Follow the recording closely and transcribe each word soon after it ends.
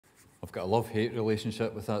I've got a love-hate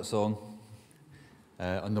relationship with that song.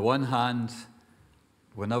 On the one hand,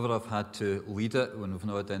 whenever I've had to lead it, when we've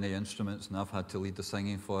not had any instruments and I've had to lead the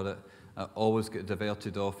singing for it, I always get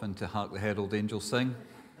diverted off into Hark the Herald Angels Sing.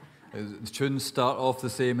 The tunes start off the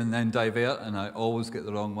same and then divert, and I always get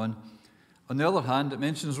the wrong one. On the other hand, it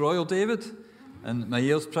mentions Royal David, and my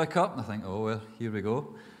ears prick up, and I think, oh, well, here we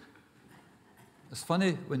go. It's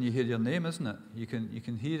funny when you hear your name, isn't it? You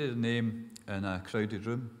can hear your name in a crowded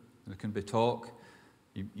room. There can be talk.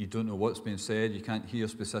 You don't know what's being said. You can't hear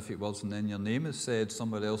specific words, and then your name is said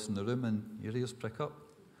somewhere else in the room, and your ears prick up.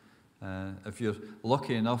 If you're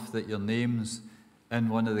lucky enough that your name's in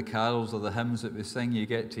one of the carols or the hymns that we sing, you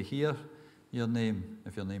get to hear your name.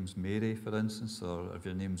 If your name's Mary, for instance, or if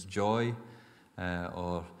your name's Joy,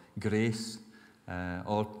 or Grace,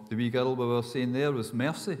 or the wee girl we were saying there was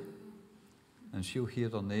Mercy, and she'll hear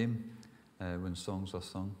her name when songs are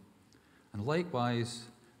sung. And likewise,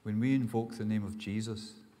 when we invoke the name of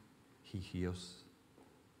Jesus, he hears.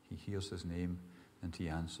 He hears his name and he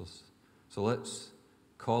answers. So let's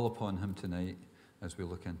call upon him tonight as we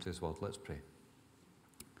look into his word. Let's pray.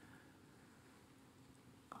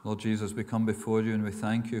 Lord Jesus, we come before you and we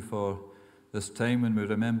thank you for this time when we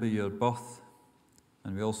remember your birth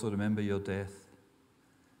and we also remember your death.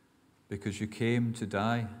 Because you came to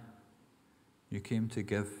die, you came to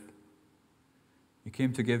give. You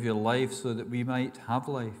came to give your life so that we might have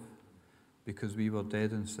life, because we were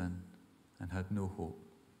dead in sin and had no hope.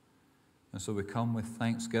 And so we come with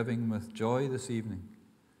thanksgiving, with joy this evening,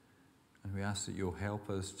 and we ask that you'll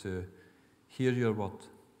help us to hear your word,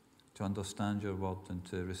 to understand your word, and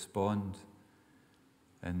to respond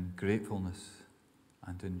in gratefulness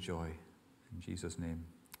and in joy. In Jesus' name,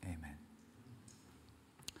 amen.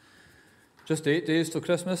 Just 8 days till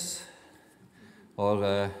Christmas,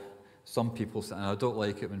 or some people say, and I don't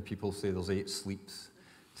like it when people say there's 8 sleeps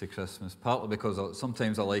to Christmas, partly because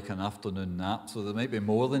sometimes I like an afternoon nap, so there might be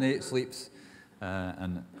more than 8 sleeps,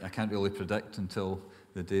 and I can't really predict until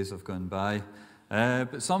the days have gone by.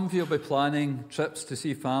 But some of you will be planning trips to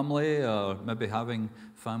see family, or maybe having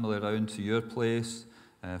family around to your place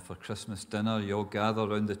for Christmas dinner. You all gather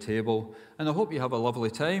around the table, and I hope you have a lovely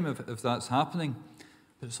time if that's happening.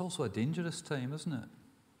 But it's also a dangerous time, isn't it?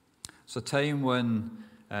 It's a time when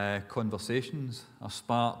conversations are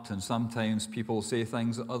sparked, and sometimes people say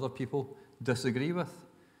things that other people disagree with.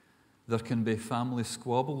 There can be family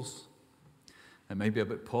squabbles. It might be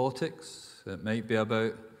about politics. It might be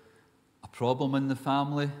about a problem in the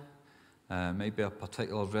family. It might be a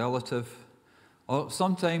particular relative. Or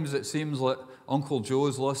sometimes it seems like Uncle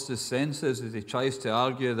Joe's lost his senses as he tries to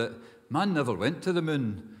argue that man never went to the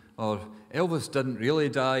moon, or Elvis didn't really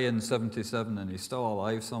die in 77 and he's still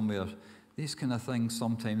alive somewhere. These kind of things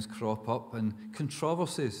sometimes crop up, and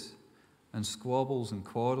controversies and squabbles and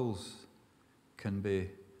quarrels can be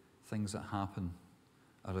things that happen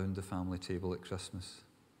around the family table at Christmas.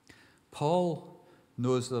 Paul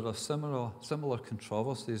knows there are similar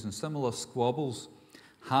controversies and similar squabbles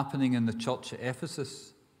happening in the church at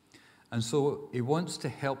Ephesus, and so he wants to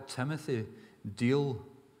help Timothy deal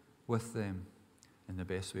with them in the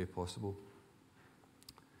best way possible.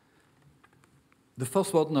 The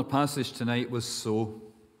first word in our passage tonight was so.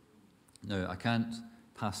 Now, I can't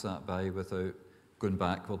pass that by without going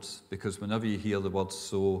backwards, because whenever you hear the word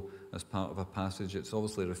so as part of a passage, it's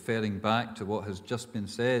obviously referring back to what has just been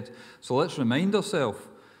said. So let's remind ourselves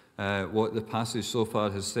what the passage so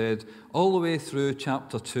far has said. All the way through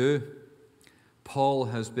chapter 2, Paul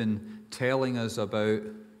has been telling us about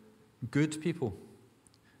good people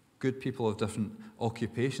of different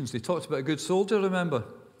occupations. He talked about a good soldier, remember?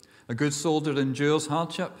 A good soldier endures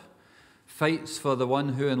hardship, fights for the one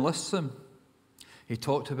who enlists him. He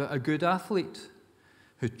talked about a good athlete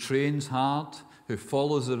who trains hard, who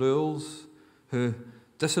follows the rules, who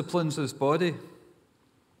disciplines his body.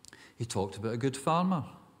 He talked about a good farmer.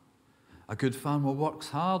 A good farmer works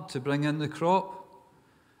hard to bring in the crop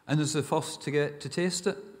and is the first to get to taste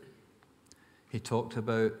it. He talked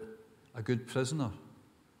about a good prisoner.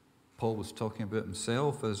 Paul was talking about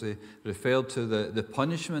himself as he referred to the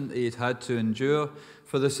punishment he'd had to endure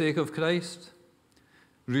for the sake of Christ,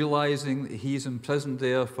 realizing that he's imprisoned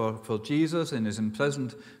there for Jesus and is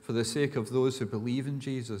imprisoned for the sake of those who believe in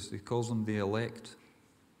Jesus. He calls them the elect.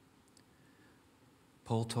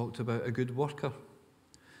 Paul talked about a good worker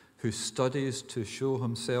who studies to show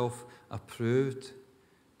himself approved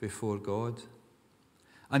before God.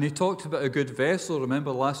 And he talked about a good vessel.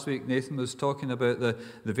 Remember last week Nathan was talking about the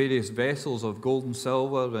various vessels of gold and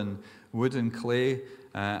silver and wood and clay,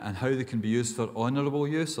 and how they can be used for honourable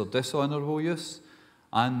use or dishonourable use.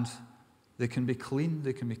 And they can be cleaned,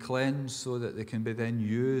 they can be cleansed so that they can be then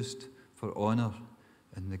used for honour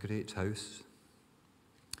in the great house.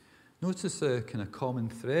 Notice the kind of common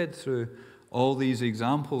thread through all these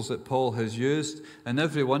examples that Paul has used. In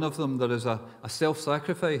every one of them, there is a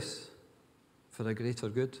self-sacrifice for a greater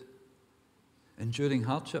good. Enduring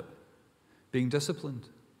hardship, being disciplined,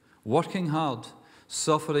 working hard,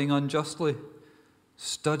 suffering unjustly,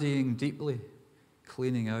 studying deeply,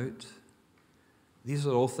 cleaning out. These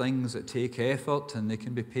are all things that take effort and they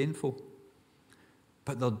can be painful.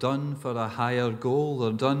 But they're done for a higher goal,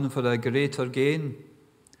 they're done for a greater gain.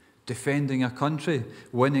 Defending a country,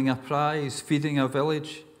 winning a prize, feeding a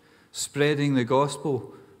village, spreading the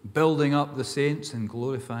gospel, building up the saints and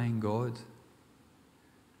glorifying God.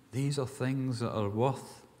 These are things that are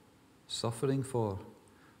worth suffering for,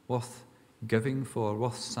 worth giving for,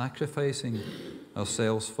 worth sacrificing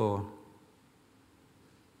ourselves for.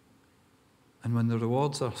 And when the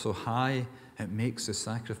rewards are so high, it makes the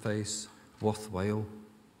sacrifice worthwhile.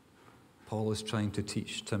 Paul is trying to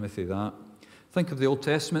teach Timothy that. Think of the Old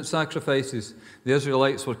Testament sacrifices. The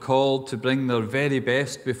Israelites were called to bring their very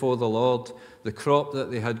best before the Lord. The crop that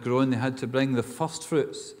they had grown, they had to bring the first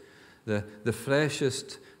fruits, the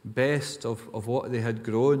freshest, best of what they had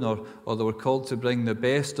grown, or they were called to bring the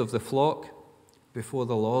best of the flock before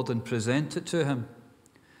the Lord and present it to Him.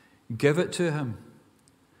 Give it to Him.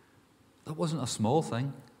 That wasn't a small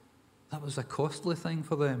thing. That was a costly thing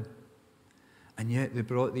for them. And yet they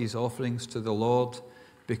brought these offerings to the Lord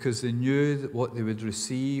because they knew that what they would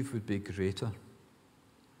receive would be greater.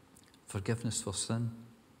 Forgiveness for sin,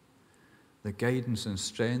 the guidance and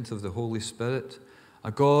strength of the Holy Spirit,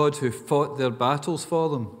 a God who fought their battles for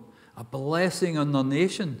them, a blessing on their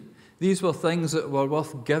nation. These were things that were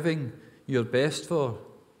worth giving your best for,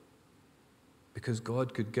 because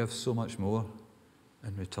God could give so much more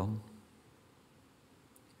in return.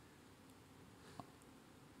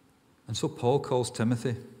 And so Paul calls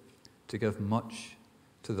Timothy to give much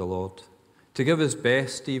to the Lord, to give his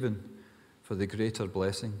best even for the greater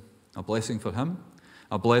blessing. A blessing for him,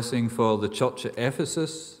 a blessing for the church at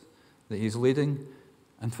Ephesus that he's leading,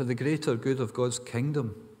 and for the greater good of God's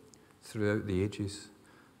kingdom throughout the ages.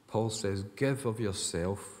 Paul says, give of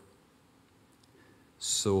yourself.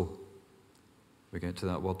 So, we get to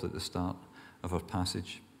that word at the start of our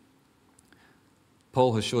passage.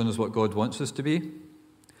 Paul has shown us what God wants us to be,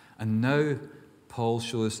 and now Paul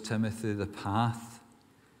shows Timothy the path.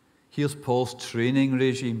 Here's Paul's training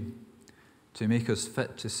regime to make us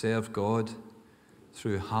fit to serve God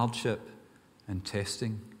through hardship and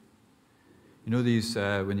testing. You know these,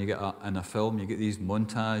 when you get in a film, you get these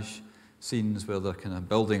montage scenes where they're kind of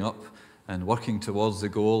building up and working towards the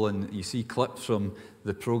goal, and you see clips from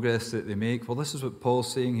the progress that they make. Well, this is what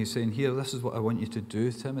Paul's saying. He's saying here, this is what I want you to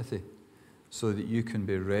do, Timothy, so that you can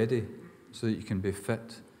be ready, so that you can be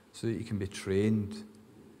fit, so that you can be trained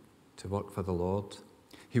to work for the Lord.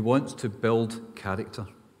 He wants to build character.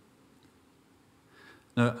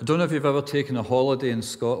 Now, I don't know if you've ever taken a holiday in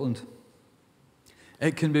Scotland.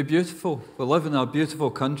 It can be beautiful. We live in a beautiful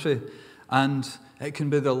country, and it can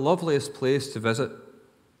be the loveliest place to visit,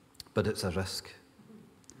 but it's a risk.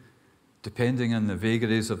 Depending on the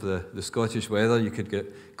vagaries of the Scottish weather, you could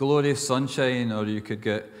get glorious sunshine, or you could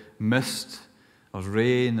get mist, or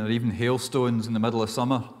rain, or even hailstones in the middle of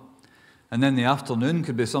summer. And then the afternoon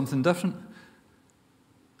could be something different.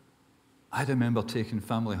 I remember taking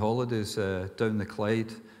family holidays down the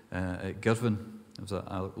Clyde at Girvan. It was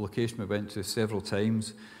a location we went to several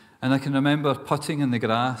times. And I can remember putting in the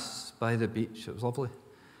grass by the beach. It was lovely.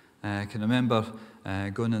 I can remember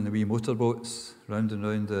going in the wee motorboats round and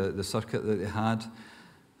round the circuit that they had.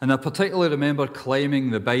 And I particularly remember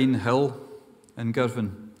climbing the Bine Hill in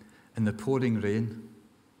Girvan in the pouring rain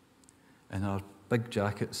in our big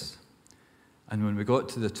jackets. And when we got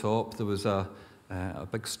to the top, there was a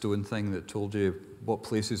big stone thing that told you what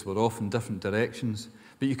places were off in different directions.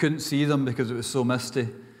 But you couldn't see them because it was so misty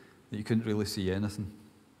that you couldn't really see anything.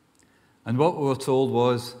 And what we were told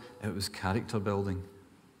was it was character building.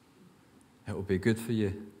 It will be good for you.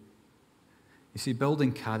 You see,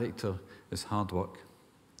 building character is hard work.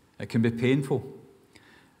 It can be painful,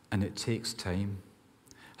 and it takes time.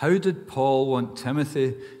 How did Paul want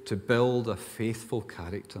Timothy to build a faithful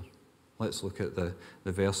character? Let's look at the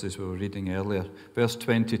verses we were reading earlier. Verse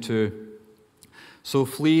 22. So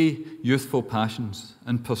flee youthful passions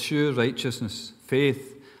and pursue righteousness,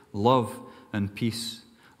 faith, love, and peace,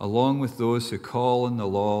 along with those who call on the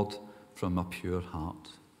Lord from a pure heart.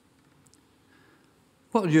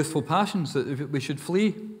 What are youthful passions that we should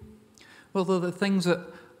flee? Well, they're the things that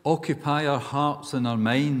occupy our hearts and our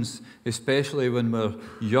minds, especially when we're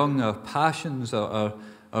young, our passions, our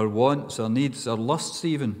wants, our needs, our lusts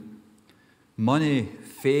even. Money,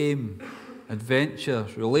 fame, adventure,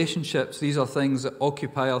 relationships, these are things that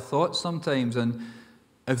occupy our thoughts sometimes, and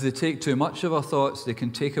if they take too much of our thoughts, they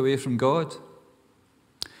can take away from God.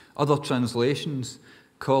 Other translations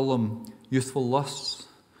call them youthful lusts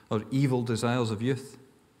or evil desires of youth.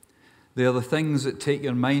 They are the things that take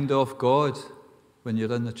your mind off God when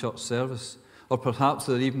you're in the church service, or perhaps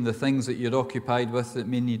they're even the things that you're occupied with that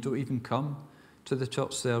mean you don't even come to the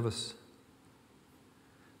church service.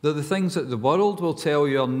 They're the things that the world will tell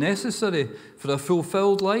you are necessary for a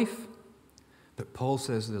fulfilled life. But Paul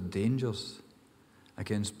says they're dangers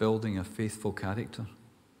against building a faithful character.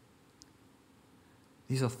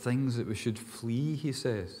 These are things that we should flee, he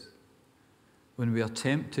says. When we are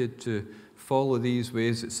tempted to follow these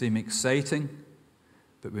ways that seem exciting,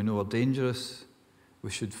 but we know are dangerous, we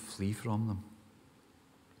should flee from them.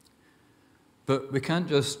 But we can't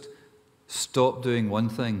just stop doing one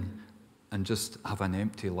thing and just have an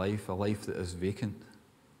empty life, a life that is vacant,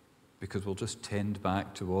 because we'll just tend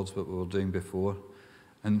back towards what we were doing before.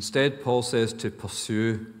 Instead, Paul says to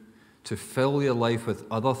pursue, to fill your life with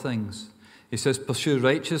other things. He says pursue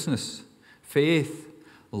righteousness, faith,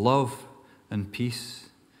 love, and peace.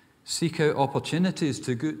 Seek out opportunities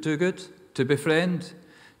to do good, to befriend,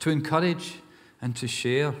 to encourage, and to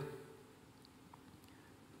share.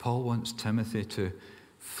 Paul wants Timothy to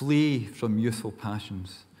flee from youthful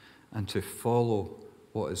passions and to follow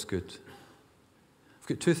what is good. I've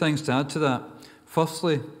got two things to add to that.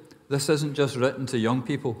 Firstly, this isn't just written to young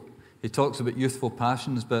people. He talks about youthful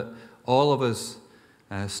passions, but all of us,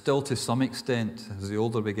 still to some extent, as the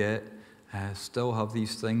older we get, still have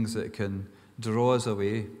these things that can draw us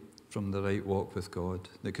away from the right walk with God,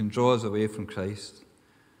 that can draw us away from Christ.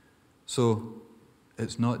 So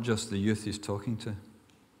it's not just the youth he's talking to.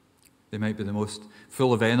 They might be the most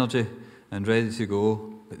full of energy and ready to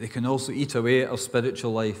go, but they can also eat away at our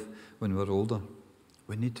spiritual life when we're older.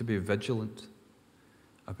 We need to be vigilant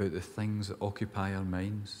about the things that occupy our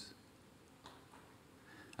minds.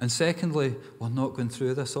 And secondly, we're not going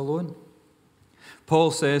through this alone.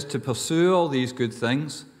 Paul says to pursue all these good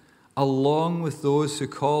things along with those who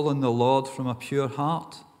call on the Lord from a pure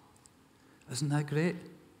heart. Isn't that great?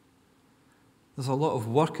 There's a lot of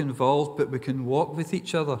work involved, but we can walk with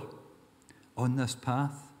each other on this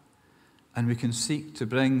path. And we can seek to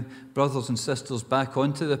bring brothers and sisters back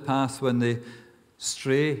onto the path when they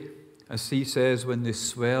stray, as he says, when they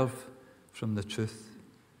swerve from the truth.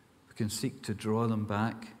 We can seek to draw them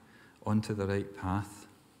back onto the right path.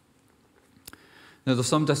 Now, there's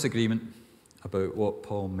some disagreement about what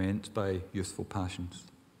Paul meant by youthful passions.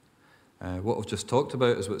 What we've just talked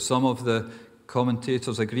about is what some of the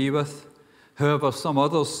commentators agree with. However, some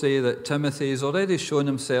others say that Timothy has already shown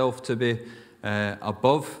himself to be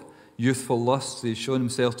above youthful lusts. He's shown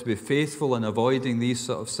himself to be faithful in avoiding these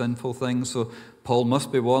sort of sinful things. So Paul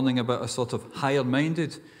must be warning about a sort of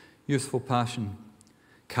higher-minded youthful passion.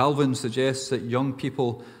 Calvin suggests that young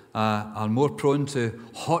people are more prone to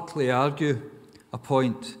hotly argue a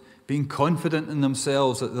point, being confident in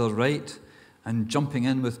themselves that they're right and jumping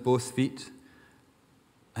in with both feet.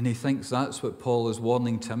 And he thinks that's what Paul is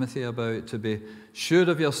warning Timothy about, to be sure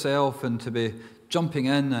of yourself and to be jumping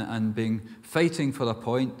in and fighting for a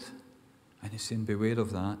point. And he's saying, beware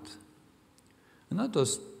of that. And that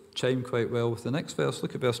does chime quite well with the next verse.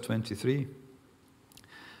 Look at verse 23.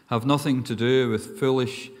 Have nothing to do with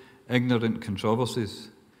foolish, ignorant controversies.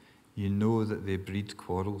 You know that they breed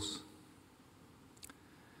quarrels.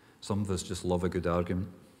 Some of us just love a good argument.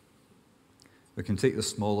 We can take the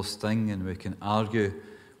smallest thing and we can argue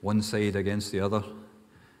one side against the other.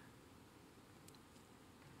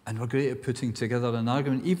 And we're great at putting together an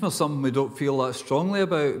argument. Even if something we don't feel that strongly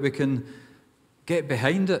about, we can get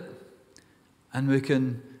behind it and we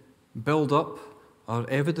can build up our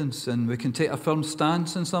evidence and we can take a firm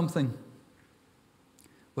stance in something.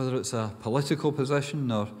 Whether it's a political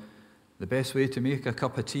position or the best way to make a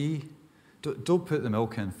cup of tea. Don't put the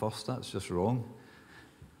milk in first, that's just wrong.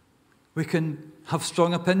 We can have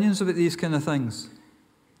strong opinions about these kind of things.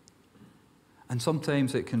 And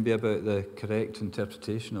sometimes it can be about the correct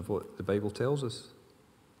interpretation of what the Bible tells us.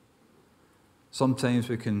 Sometimes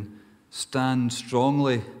we can stand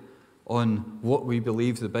strongly on what we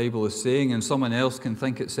believe the Bible is saying, and someone else can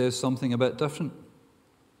think it says something a bit different.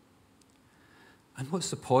 And what's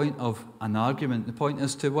the point of an argument? The point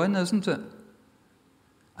is to win, isn't it?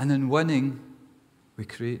 And in winning, we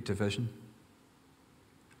create division.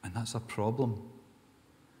 And that's a problem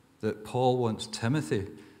that Paul wants Timothy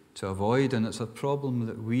to avoid, and it's a problem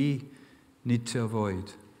that we need to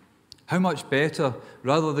avoid. How much better,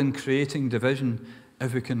 rather than creating division,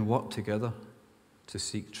 if we can work together to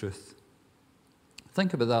seek truth.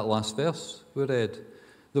 Think about that last verse we read.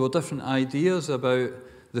 There were different ideas about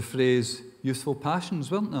the phrase youthful passions,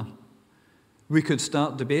 weren't there? We could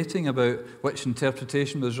start debating about which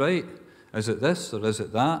interpretation was right. Is it this or is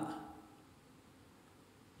it that?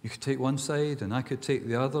 You could take one side and I could take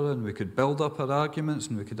the other, and we could build up our arguments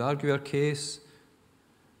and we could argue our case.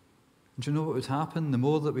 And do you know what would happen? The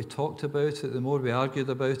more that we talked about it, the more we argued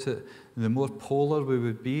about it, the more polar we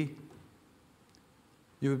would be.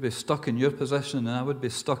 You would be stuck in your position and I would be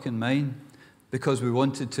stuck in mine because we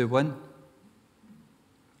wanted to win.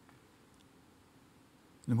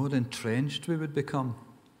 The more entrenched we would become,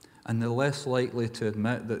 and the less likely to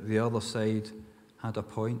admit that the other side had a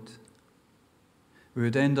point. We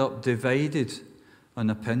would end up divided on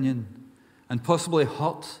opinion and possibly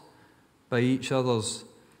hurt by each other's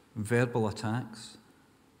verbal attacks.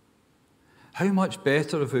 How much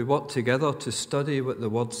better if we work together to study what the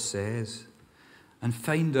Word says and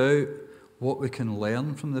find out what we can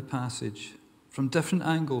learn from the passage from different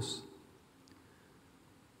angles.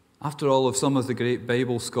 After all, if some of the great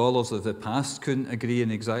Bible scholars of the past couldn't agree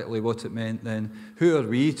on exactly what it meant, then who are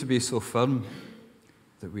we to be so firm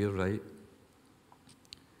that we're right?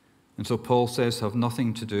 And so Paul says, have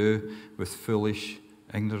nothing to do with foolish,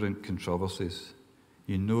 ignorant controversies.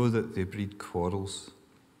 You know that they breed quarrels.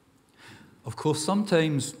 Of course,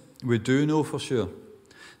 sometimes we do know for sure.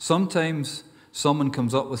 Sometimes someone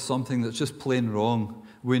comes up with something that's just plain wrong.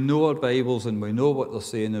 We know our Bibles and we know what they're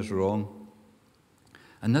saying is wrong.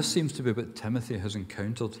 And this seems to be what Timothy has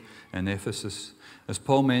encountered in Ephesus. As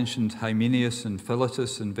Paul mentioned Hymenaeus and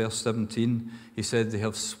Philetus in verse 17, he said they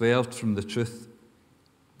have swerved from the truth.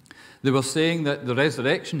 They were saying that the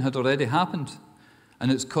resurrection had already happened,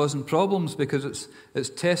 and it's causing problems because it's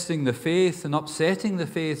testing the faith and upsetting the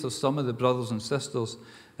faith of some of the brothers and sisters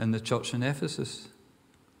in the church in Ephesus.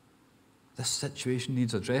 This situation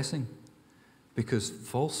needs addressing because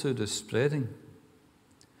falsehood is spreading.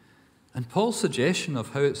 And Paul's suggestion of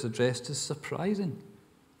how it's addressed is surprising.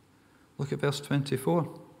 Look at verse 24.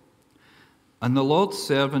 And the Lord's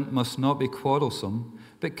servant must not be quarrelsome,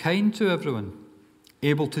 but kind to everyone,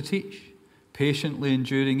 able to teach, patiently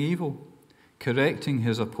enduring evil, correcting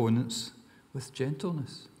his opponents with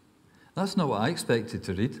gentleness. That's not what I expected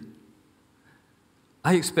to read.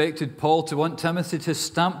 I expected Paul to want Timothy to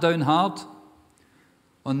stamp down hard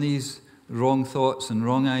on these wrong thoughts and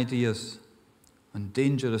wrong ideas and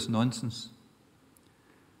dangerous nonsense.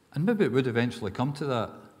 And maybe it would eventually come to that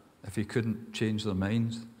if he couldn't change their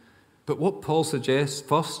minds. But what Paul suggests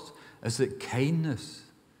first is that kindness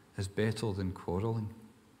is better than quarrelling.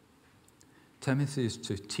 Timothy is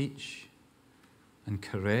to teach and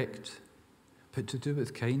correct, but to do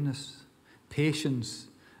with kindness, patience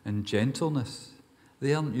and gentleness.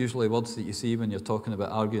 They aren't usually words that you see when you're talking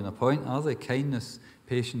about arguing a point, are they? Kindness,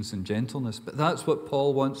 patience and gentleness. But that's what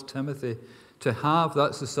Paul wants Timothy to have.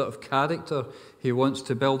 That's the sort of character he wants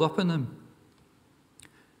to build up in him.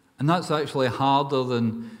 And that's actually harder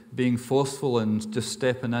than being forceful and just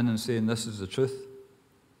stepping in and saying this is the truth.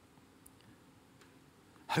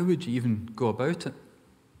 How would you even go about it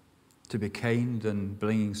to be kind and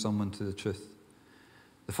bringing someone to the truth?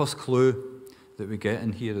 The first clue that we get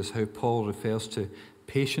in here is how Paul refers to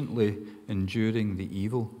patiently enduring the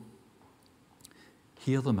evil.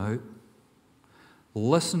 Hear them out.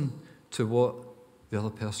 Listen to what the other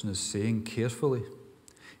person is saying carefully.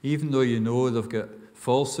 Even though you know they've got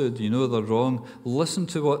falsehood, you know they're wrong, listen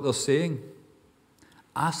to what they're saying.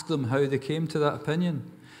 Ask them how they came to that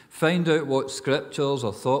opinion. Find out what scriptures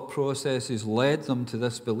or thought processes led them to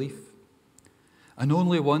this belief. And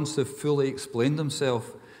only once they've fully explained themselves,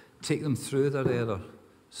 take them through their error,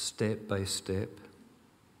 step by step.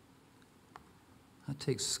 That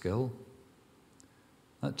takes skill.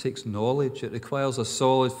 That takes knowledge. It requires a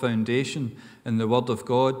solid foundation in the Word of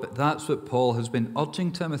God, but that's what Paul has been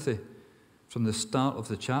urging Timothy from the start of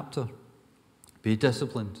the chapter. Be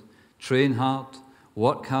disciplined, train hard,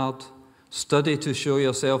 work hard, study to show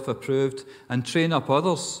yourself approved, and train up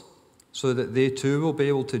others so that they too will be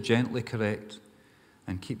able to gently correct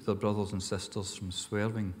and keep their brothers and sisters from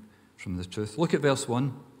swerving from the truth. Look at verse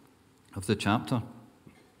 1 of the chapter.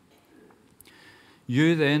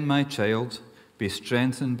 You then, my child, be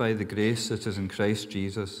strengthened by the grace that is in Christ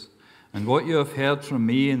Jesus, and what you have heard from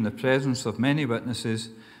me in the presence of many witnesses,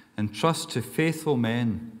 entrust to faithful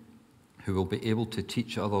men who will be able to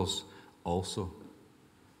teach others also.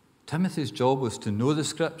 Timothy's job was to know the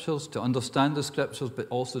Scriptures, to understand the Scriptures, but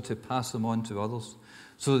also to pass them on to others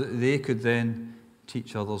so that they could then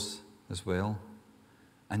teach others as well,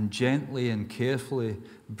 and gently and carefully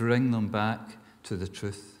bring them back to the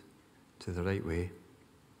truth, to the right way.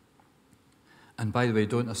 And by the way,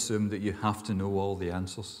 don't assume that you have to know all the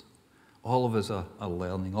answers. All of us are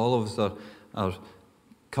learning. All of us are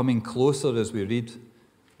coming closer as we read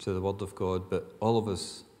to the Word of God, but all of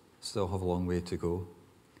us still have a long way to go.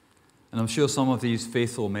 And I'm sure some of these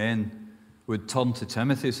faithful men would turn to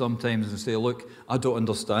Timothy sometimes and say, look, I don't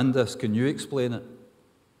understand this. Can you explain it?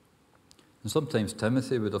 And sometimes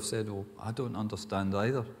Timothy would have said, well, I don't understand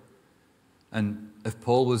either. And if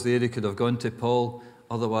Paul was there, he could have gone to Paul.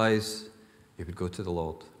 Otherwise, he would go to the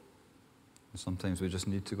Lord. And sometimes we just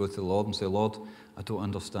need to go to the Lord and say, Lord, I don't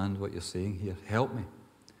understand what you're saying here. Help me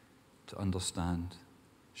to understand.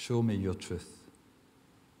 Show me your truth.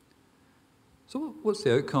 So what's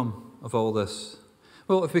the outcome of all this?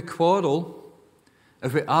 Well, if we quarrel,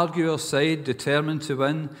 if we argue our side, determined to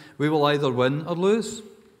win, we will either win or lose.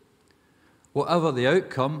 Whatever the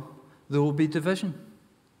outcome, there will be division.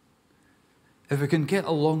 If we can get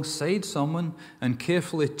alongside someone and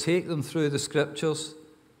carefully take them through the Scriptures,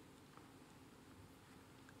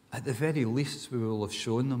 at the very least we will have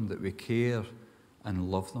shown them that we care and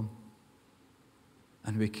love them.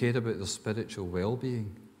 And we care about their spiritual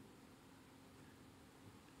well-being.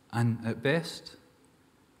 And at best,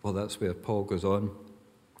 well, that's where Paul goes on.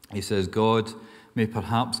 He says, God may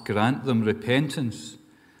perhaps grant them repentance,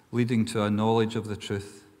 leading to a knowledge of the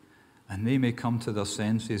truth, and they may come to their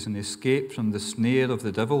senses and escape from the snare of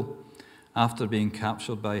the devil after being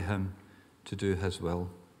captured by him to do his will.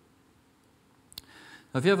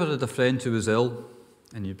 Have you ever had a friend who was ill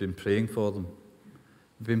and you've been praying for them?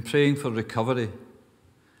 You've been praying for recovery,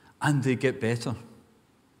 and they get better.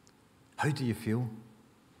 How do you feel?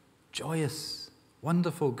 Joyous,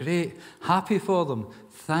 wonderful, great, happy for them,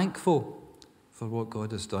 thankful for what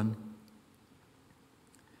God has done.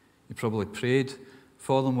 You probably prayed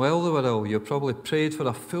for them while they were ill. You probably prayed for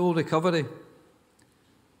a full recovery.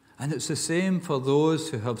 And it's the same for those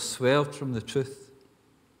who have swerved from the truth,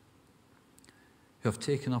 who have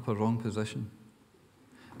taken up a wrong position.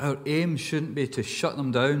 Our aim shouldn't be to shut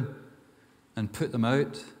them down and put them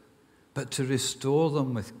out, but to restore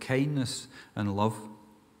them with kindness and love.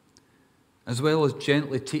 As well as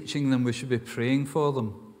gently teaching them, we should be praying for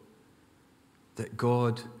them that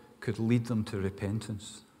God could lead them to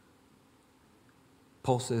repentance.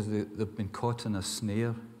 Paul says they've been caught in a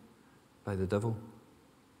snare by the devil.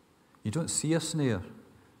 You don't see a snare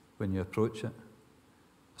when you approach it.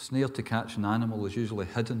 A snare to catch an animal is usually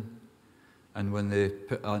hidden, and when they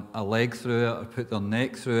put a leg through it or put their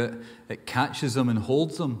neck through it, it catches them and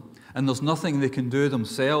holds them, and there's nothing they can do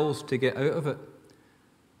themselves to get out of it.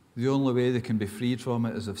 The only way they can be freed from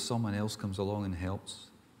it is if someone else comes along and helps.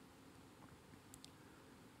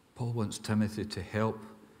 Paul wants Timothy to help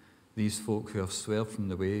these folk who have swerved from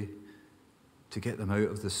the way, to get them out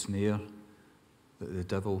of the snare that the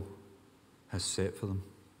devil has set for them.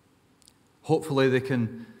 Hopefully they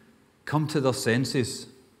can come to their senses.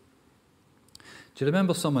 Do you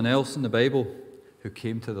remember someone else in the Bible who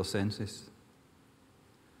came to their senses?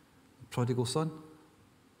 The prodigal son.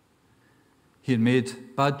 He had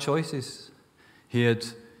made bad choices. He had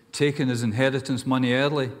taken his inheritance money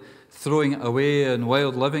early, throwing it away in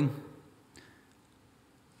wild living.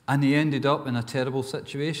 And he ended up in a terrible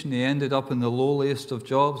situation. He ended up in the lowliest of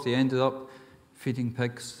jobs. He ended up feeding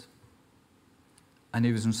pigs. And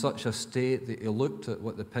he was in such a state that he looked at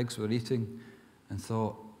what the pigs were eating and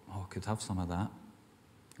thought, oh, I could have some of that.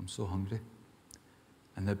 I'm so hungry.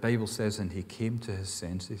 And the Bible says, and he came to his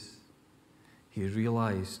senses. He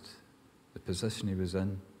realized the position he was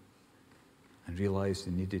in and realized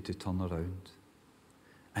he needed to turn around.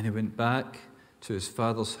 And he went back to his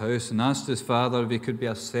father's house and asked his father if he could be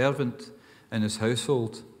a servant in his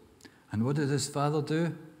household. And what did his father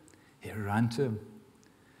do? He ran to him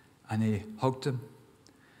and he hugged him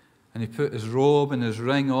and he put his robe and his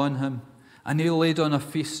ring on him and he laid on a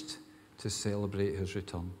feast to celebrate his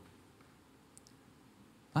return.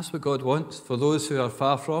 That's what God wants for those who are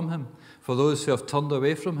far from him, for those who have turned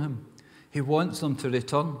away from him. He wants them to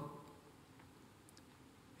return.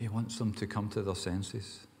 He wants them to come to their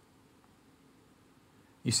senses.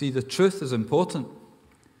 You see, the truth is important,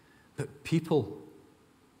 but people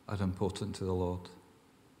are important to the Lord.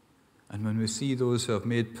 And when we see those who have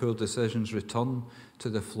made poor decisions return to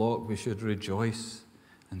the flock, we should rejoice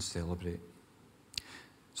and celebrate.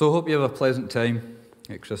 So I hope you have a pleasant time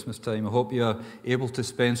at Christmas time. I hope you are able to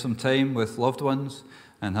spend some time with loved ones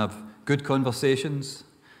and have good conversations.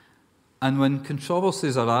 And when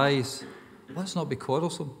controversies arise, let's not be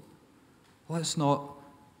quarrelsome. Let's not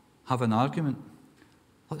have an argument.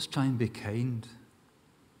 Let's try and be kind.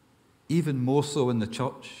 Even more so in the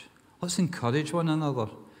church. Let's encourage one another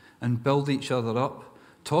and build each other up.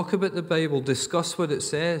 Talk about the Bible. Discuss what it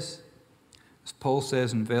says. As Paul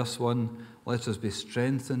says in verse 1, let us be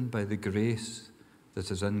strengthened by the grace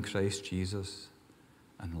that is in Christ Jesus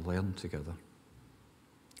and learn together.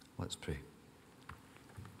 Let's pray.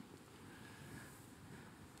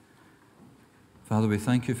 Father, we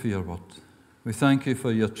thank you for your word. We thank you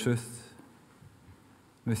for your truth.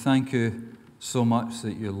 We thank you so much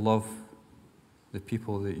that you love the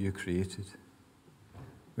people that you created.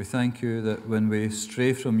 We thank you that when we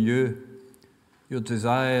stray from you, your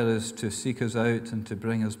desire is to seek us out and to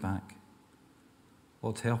bring us back.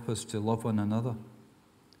 Lord, help us to love one another,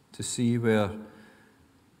 to see where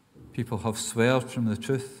people have swerved from the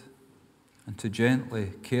truth, and to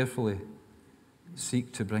gently, carefully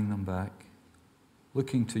seek to bring them back,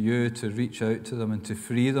 looking to you to reach out to them and to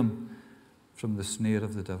free them from the snare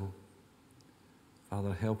of the devil.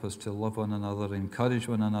 Father, help us to love one another, encourage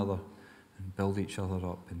one another, and build each other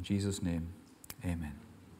up. In Jesus' name, amen.